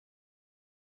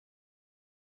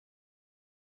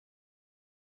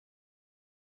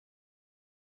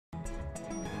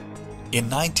In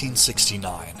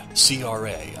 1969,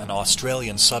 CRA, an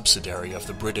Australian subsidiary of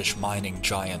the British mining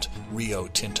giant Rio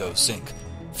Tinto Zinc,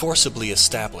 forcibly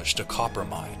established a copper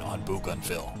mine on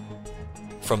Bougainville.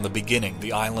 From the beginning,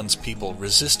 the island's people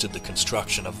resisted the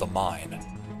construction of the mine.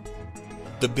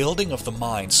 The building of the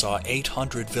mine saw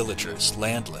 800 villagers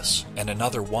landless and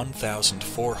another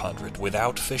 1,400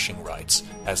 without fishing rights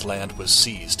as land was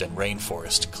seized and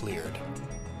rainforest cleared.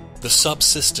 The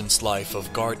subsistence life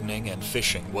of gardening and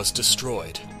fishing was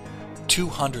destroyed.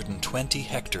 220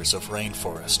 hectares of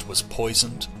rainforest was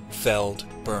poisoned, felled,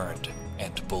 burned,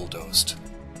 and bulldozed.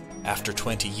 After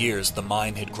 20 years, the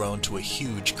mine had grown to a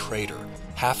huge crater,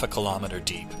 half a kilometer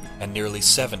deep and nearly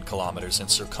 7 kilometers in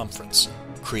circumference,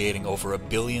 creating over 1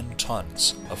 billion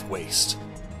tons of waste.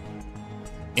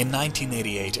 In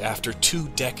 1988, after 2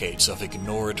 decades of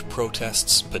ignored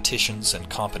protests, petitions, and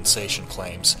compensation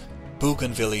claims,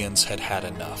 Bougainvillians had had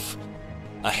enough.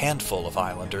 A handful of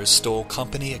islanders stole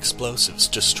company explosives,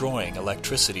 destroying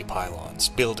electricity pylons,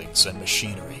 buildings, and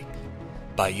machinery.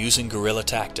 By using guerrilla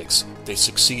tactics, they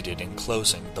succeeded in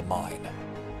closing the mine.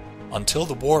 Until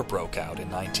the war broke out in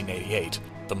 1988,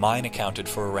 the mine accounted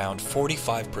for around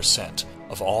 45%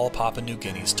 of all Papua New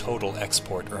Guinea's total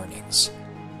export earnings.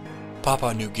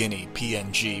 Papua New Guinea,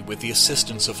 PNG, with the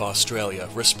assistance of Australia,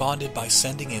 responded by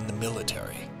sending in the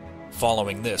military.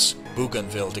 Following this,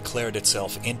 Bougainville declared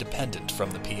itself independent from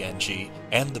the PNG,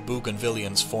 and the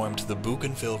Bougainvillians formed the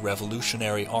Bougainville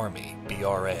Revolutionary Army,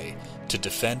 BRA, to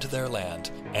defend their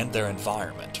land and their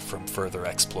environment from further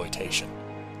exploitation.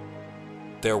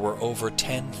 There were over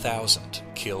 10,000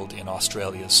 killed in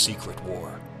Australia's secret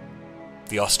war.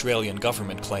 The Australian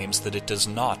government claims that it does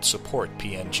not support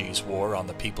PNG's war on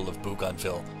the people of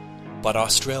Bougainville, but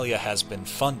Australia has been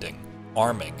funding,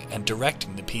 arming, and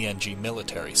directing the PNG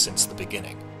military since the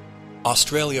beginning.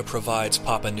 Australia provides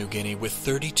Papua New Guinea with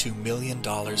 $32 million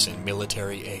in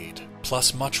military aid,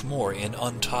 plus much more in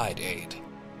untied aid.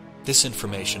 This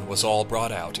information was all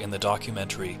brought out in the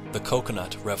documentary The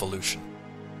Coconut Revolution.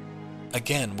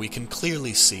 Again, we can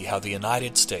clearly see how the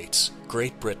United States,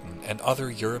 Great Britain, and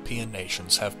other European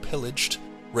nations have pillaged,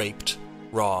 raped,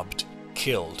 robbed,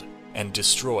 killed, and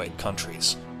destroyed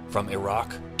countries, from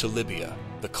Iraq to Libya,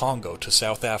 the Congo to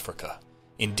South Africa,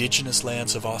 indigenous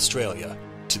lands of Australia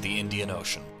to the Indian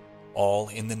Ocean, all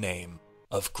in the name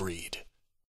of greed.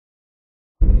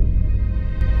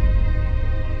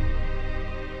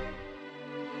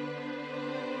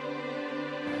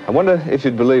 I wonder if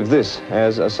you'd believe this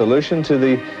as a solution to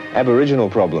the Aboriginal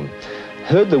problem.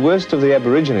 Herd the worst of the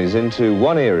Aborigines into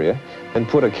one area and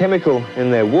put a chemical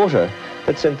in their water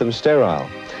that sent them sterile.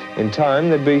 In time,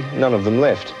 there'd be none of them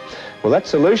left. Well, that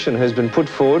solution has been put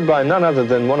forward by none other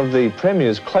than one of the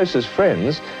Premier's closest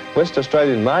friends, West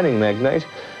Australian mining magnate,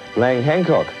 Lang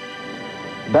Hancock.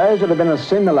 Those that have been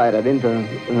assimilated into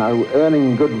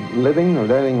earning good living or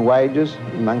earning wages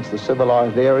amongst the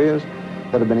civilised areas,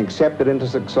 that have been accepted into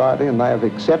society, and they have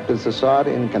accepted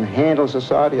society and can handle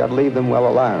society, I'd leave them well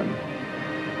alone.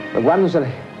 The ones that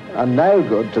are no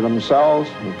good to themselves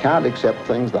and can't accept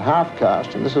things, the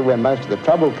half-caste, and this is where most of the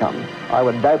trouble comes, I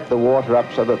would dope the water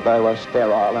up so that they were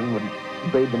sterile and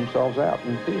would breed themselves out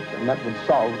in peace, and that would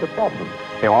solve the problem.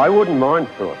 Now, I wouldn't mind,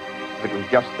 Philip, if it was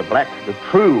just the black, the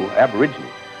true Aborigine,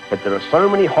 but there are so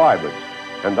many hybrids,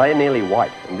 and they're nearly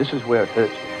white, and this is where it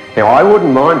hurts me. Now, I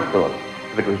wouldn't mind, Philip,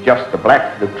 if it was just the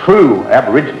black, the true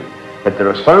Aborigine, but there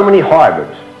are so many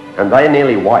hybrids, and they're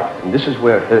nearly white, and this is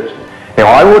where it hurts me. Now,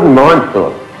 I wouldn't mind,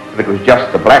 Philip, if it was just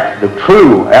the black, the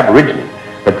true Aborigine,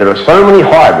 but there are so many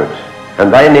hybrids,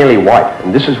 and they're nearly white,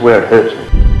 and this is where it hurts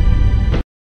me.